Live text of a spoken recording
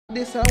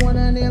This I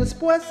wanna nail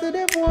sports to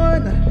the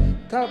bone.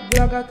 Top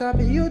blogger, top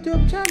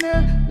YouTube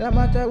channel. No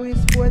matter which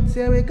sports,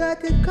 yeah, we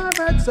got it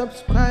covered.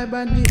 Subscribe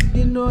and hit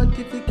the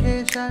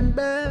notification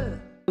bell.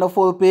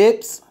 Wonderful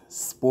peeps,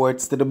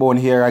 sports to the bone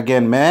here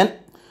again, man.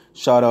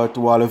 Shout out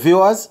to all the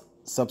viewers,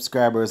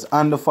 subscribers,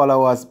 and the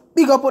followers.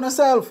 Big up on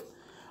yourself.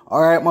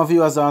 Alright, my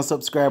viewers and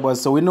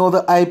subscribers. So we know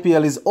the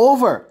IPL is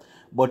over,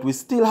 but we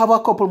still have a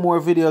couple more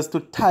videos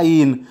to tie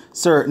in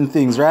certain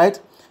things, right?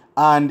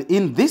 And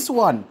in this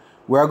one,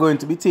 we are going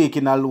to be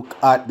taking a look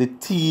at the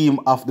team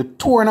of the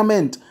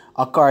tournament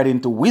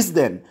according to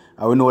Wisden.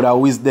 And we know that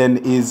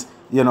Wisden is,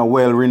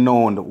 world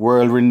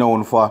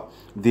renowned for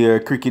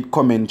their cricket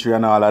commentary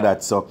and all of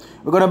that. So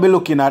we're going to be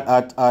looking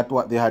at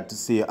what they had to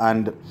say.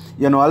 And,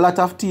 a lot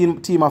of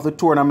team of the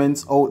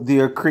tournaments out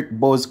there, Crick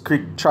Buzz,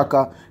 Crick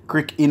Tracker,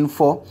 Crick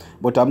Info.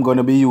 But I'm going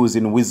to be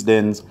using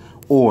Wisden's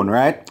own,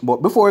 right?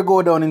 But before we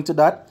go down into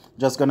that,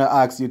 just going to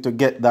ask you to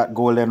get that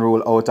golden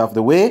rule out of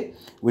the way,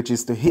 which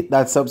is to hit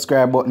that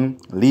subscribe button,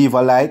 leave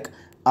a like,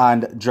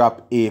 and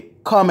drop a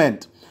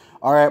comment.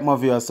 All right, my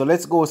viewers, so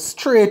let's go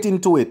straight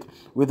into it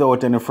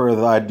without any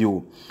further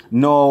ado.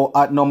 Now,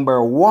 at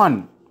number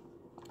 1,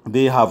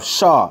 they have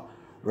Shaw,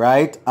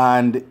 right?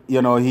 And,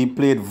 he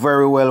played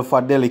very well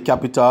for Delhi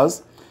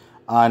Capitals.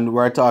 And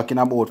we're talking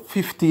about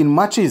 15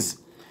 matches,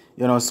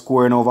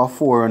 scoring over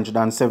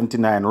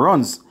 479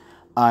 runs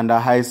and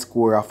a high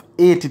score of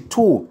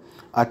 82.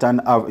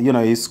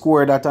 He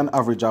scored at an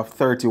average of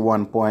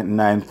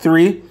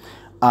 31.93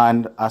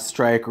 and a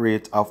strike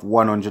rate of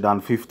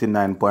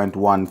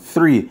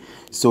 159.13.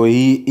 So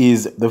he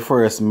is the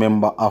first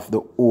member of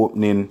the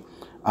opening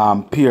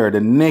pair.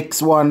 The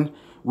next one,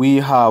 we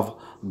have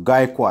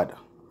Gaikwad,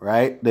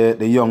 right?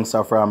 The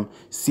youngster from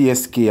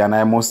CSK. And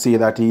I must say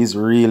that he is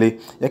really,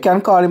 you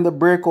can call him the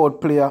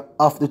breakout player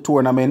of the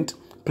tournament.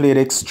 Played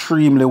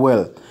extremely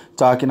well.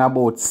 Talking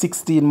about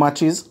 16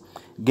 matches,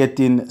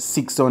 getting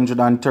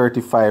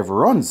 635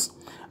 runs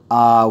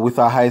with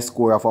a high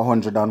score of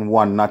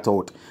 101 not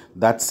out.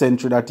 That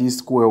century that he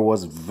scored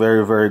was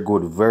very, very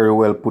good, very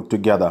well put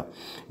together.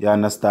 You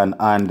understand?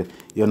 And,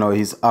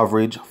 his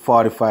average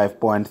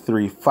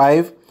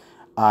 45.35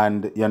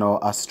 and,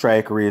 a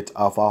strike rate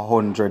of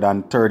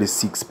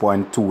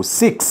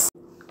 136.26.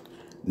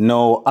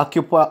 Now,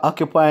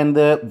 occupying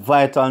the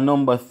vital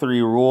number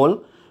 3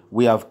 role,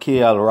 we have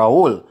KL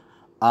Rahul.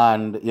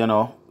 And,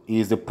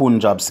 he's the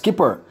Punjab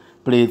skipper.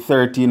 Played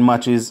 13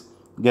 matches,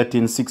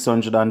 getting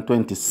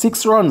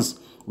 626 runs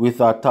with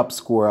a top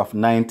score of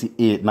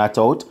 98 not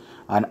out,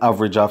 an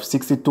average of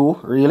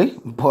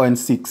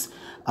 62.6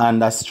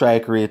 and a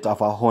strike rate of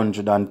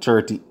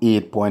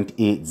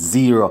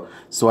 138.80.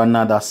 So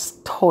another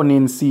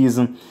stunning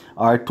season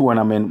or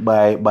tournament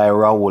by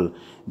Rahul.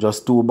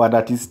 Just too bad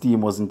that his team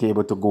wasn't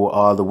able to go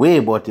all the way,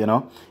 but it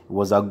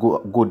was a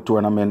good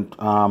tournament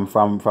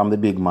from the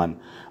big man.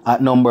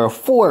 At number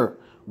 4,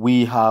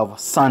 we have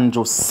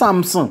Sanju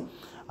Samson,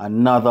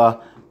 another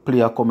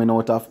player coming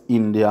out of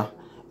India,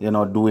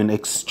 doing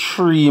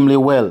extremely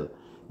well.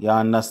 You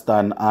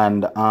understand?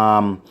 And,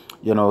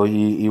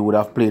 he would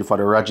have played for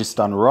the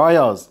Rajasthan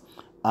Royals.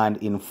 And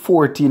in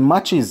 14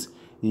 matches,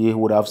 he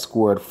would have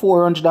scored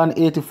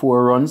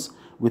 484 runs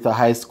with a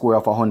high score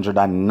of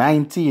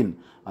 119,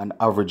 an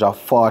average of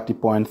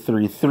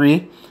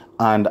 40.33.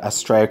 and a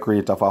strike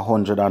rate of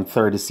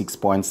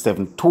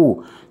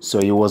 136.72. So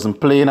he wasn't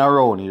playing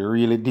around. He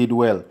really did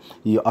well.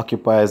 He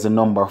occupies the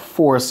number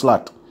 4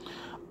 slot.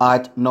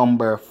 At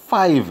number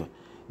 5,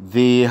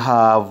 they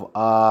have,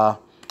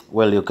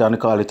 you can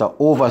call it an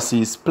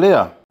overseas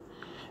player.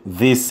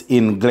 This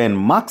in Glenn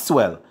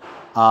Maxwell.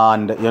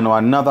 And,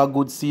 another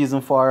good season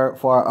for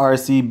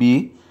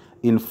RCB.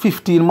 In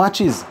 15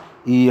 matches,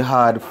 he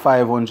had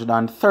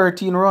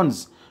 513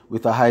 runs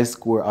with a high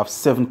score of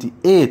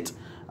 78.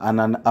 And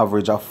an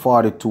average of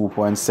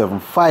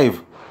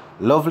 42.75.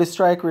 Lovely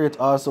strike rate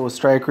also,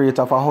 strike rate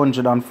of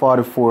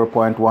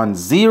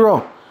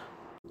 144.10.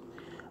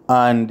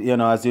 And,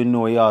 as you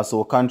know, he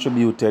also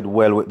contributed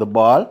well with the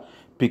ball,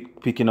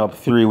 picking up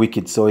 3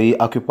 wickets. So he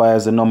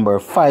occupies the number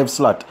 5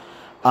 slot.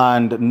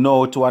 And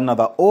now to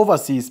another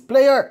overseas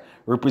player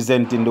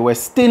representing the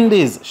West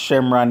Indies,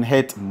 Shemran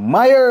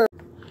Hetmeyer.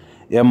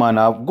 Yeah, man,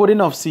 a good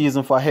enough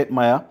season for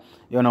Hetmeyer.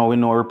 We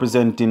know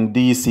representing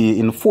DC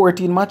in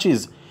 14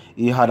 matches.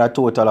 He had a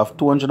total of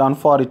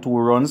 242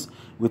 runs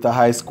with a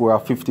high score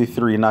of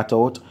 53 not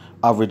out,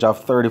 average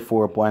of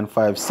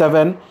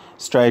 34.57,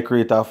 strike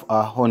rate of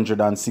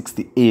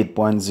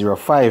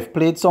 168.05.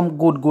 Played some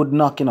good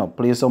knocking up,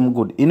 played some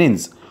good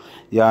innings.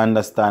 You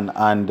understand?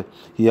 And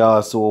he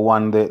also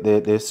won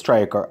the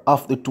striker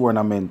of the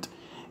tournament.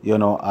 I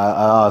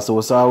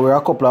also saw where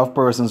a couple of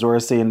persons were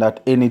saying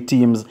that any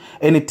team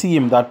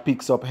that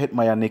picks up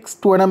Hetmeyer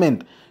next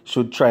tournament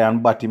should try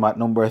and bat him at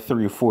number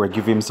 3, 4.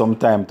 Give him some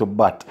time to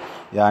bat.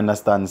 You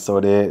understand? So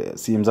it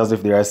seems as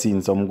if they are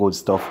seeing some good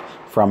stuff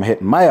from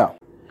Hetmeyer.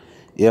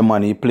 Yeah,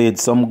 man, he played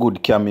some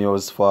good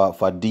cameos for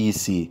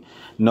DC.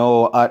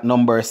 Now, at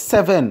number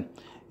 7,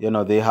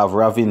 they have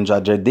Ravindra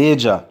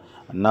Jadeja,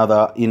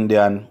 another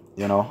Indian,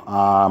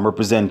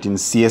 representing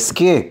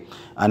CSK.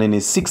 And in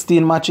his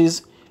 16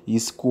 matches, he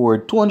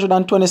scored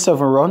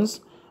 227 runs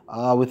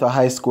with a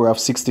high score of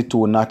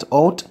 62 not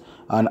out,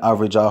 an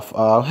average of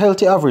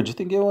healthy average. I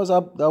think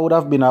that would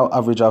have been an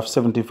average of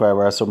 75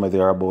 or somewhere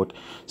there about.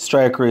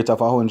 Strike rate of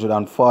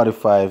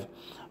 145,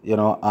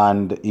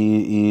 and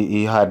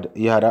he had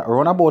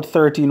around about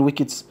 13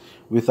 wickets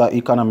with an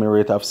economy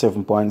rate of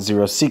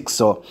 7.06.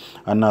 So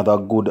another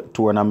good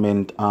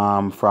tournament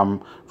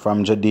from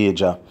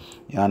Jadeja.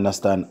 You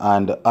understand?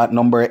 And at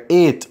number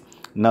 8,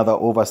 another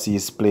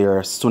overseas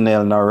player,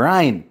 Sunil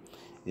Narayan,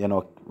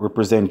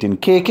 representing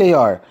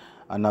KKR,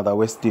 another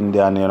West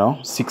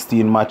Indian,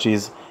 16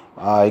 matches.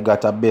 He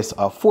got a best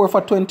of 4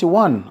 for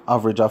 21,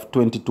 average of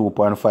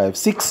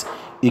 22.56,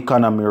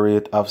 economy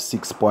rate of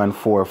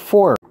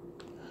 6.44.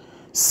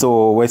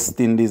 So West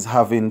Indies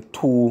having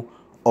 2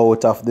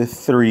 out of the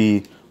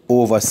 3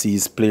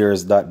 overseas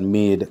players that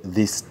made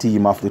this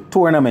team of the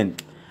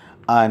tournament.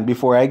 And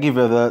before I give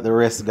you the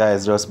rest,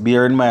 guys, just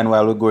bear in mind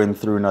while we're going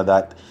through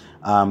that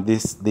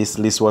this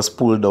list was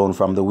pulled down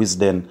from the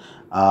Wisden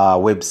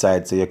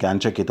website, so you can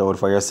check it out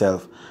for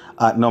yourself.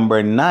 At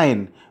number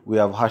 9, we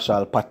have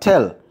Harshal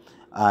Patel,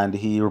 and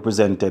he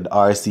represented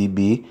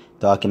RCB,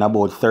 talking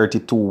about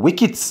 32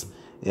 wickets.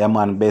 Yeah,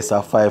 man, best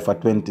of 5 for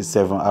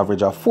 27,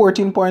 average of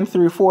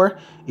 14.34,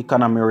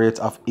 economy rate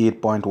of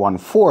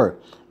 8.14.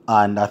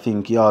 And I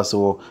think he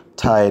also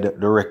tied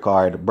the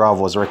record,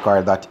 Bravo's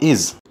record, that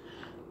is.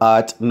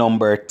 At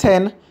number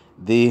 10,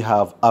 they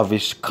have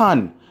Avish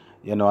Khan,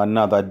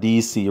 another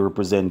DC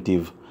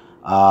representative.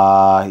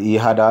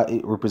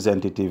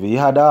 He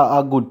had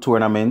a good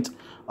tournament.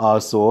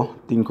 Also, I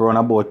think around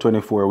about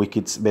 24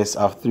 wickets, best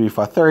of 3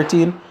 for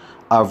 13,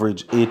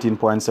 average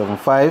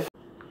 18.75,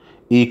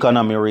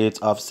 economy rate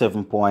of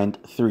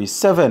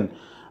 7.37.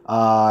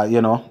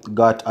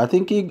 I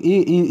think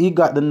he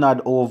got the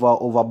nod over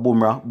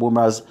Bumrah.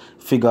 Bumrah's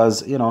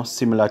figures,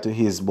 similar to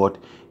his, but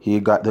he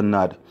got the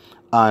nod.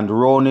 And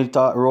rounding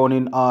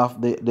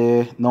off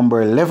the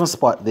number 11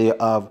 spot, they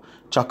have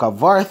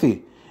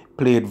Chakravarthi,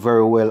 played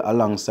very well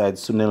alongside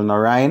Sunil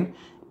Narayan,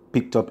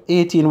 picked up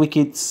 18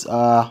 wickets.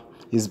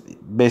 His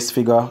best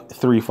figure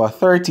 3 for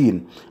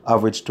 13,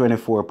 average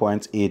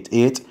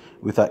 24.88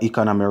 with an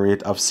economy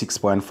rate of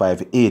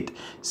 6.58.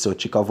 So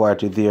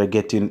Chakravarthi there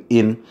getting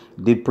in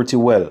did pretty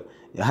well.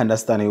 You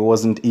understand, it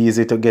wasn't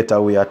easy to get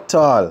away at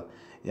all.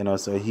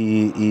 So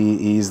he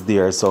is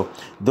there. So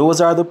those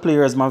are the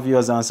players, my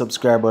viewers and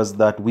subscribers,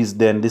 that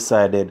Wisden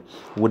decided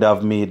would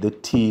have made the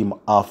team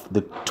of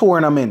the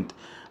tournament.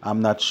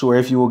 I'm not sure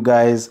if you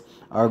guys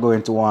are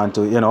going to want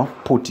to,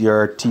 put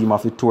your team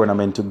of the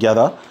tournament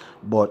together,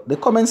 but the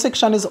comment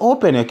section is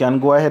open. You can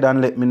go ahead and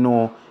let me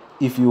know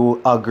if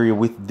you agree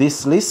with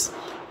this list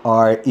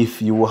or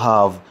if you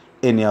have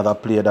any other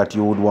player that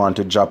you would want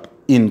to drop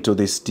into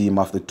this team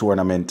of the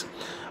tournament.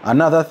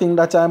 Another thing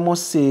that I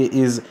must say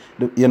is,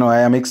 I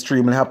am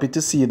extremely happy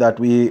to see that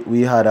we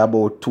had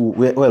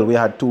we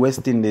had 2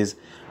 West Indies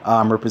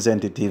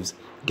representatives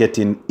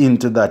getting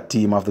into that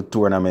team of the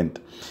tournament.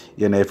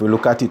 If we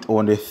look at it,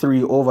 only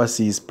 3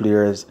 overseas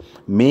players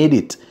made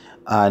it,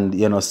 and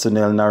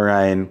Sunil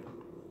Narayan,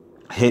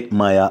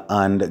 Hetmeyer,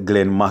 and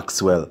Glenn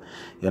Maxwell.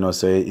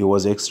 So it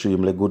was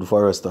extremely good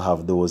for us to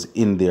have those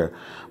in there.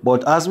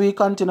 But as we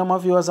continue, my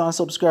viewers and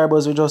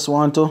subscribers, we just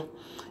want to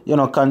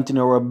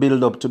continue our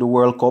build up to the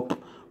World Cup.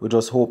 We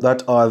just hope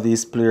that all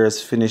these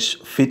players finish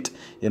fit.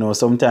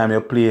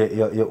 Sometimes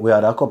we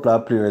had a couple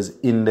of players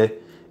in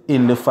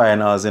the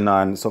finals,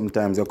 and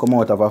sometimes you come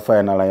out of a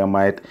final and you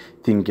might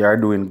think you're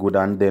doing good,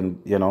 and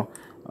then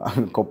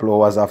a couple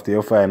of hours after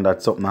you find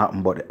that something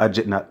happened, but the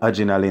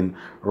adrenaline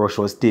rush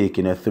was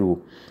taking you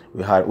through.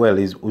 It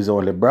was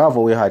only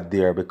Bravo we had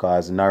there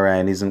because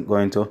Narayan isn't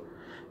going to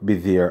be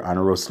there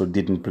and Russell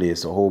didn't play.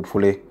 So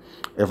hopefully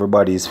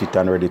everybody is fit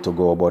and ready to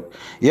go. But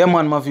yeah,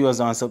 man, my viewers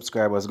and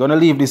subscribers, gonna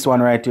leave this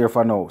one right here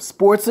for now.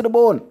 Sports to the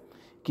bone.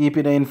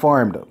 Keeping you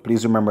informed.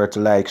 Please remember to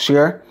like,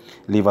 share,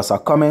 leave us a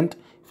comment.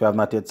 If you have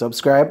not yet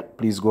subscribed,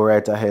 please go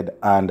right ahead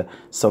and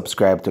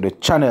subscribe to the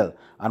channel.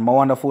 And my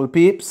wonderful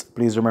peeps,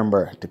 please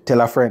remember to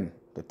tell a friend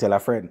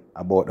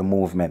about the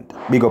movement.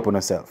 Big up on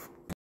yourself.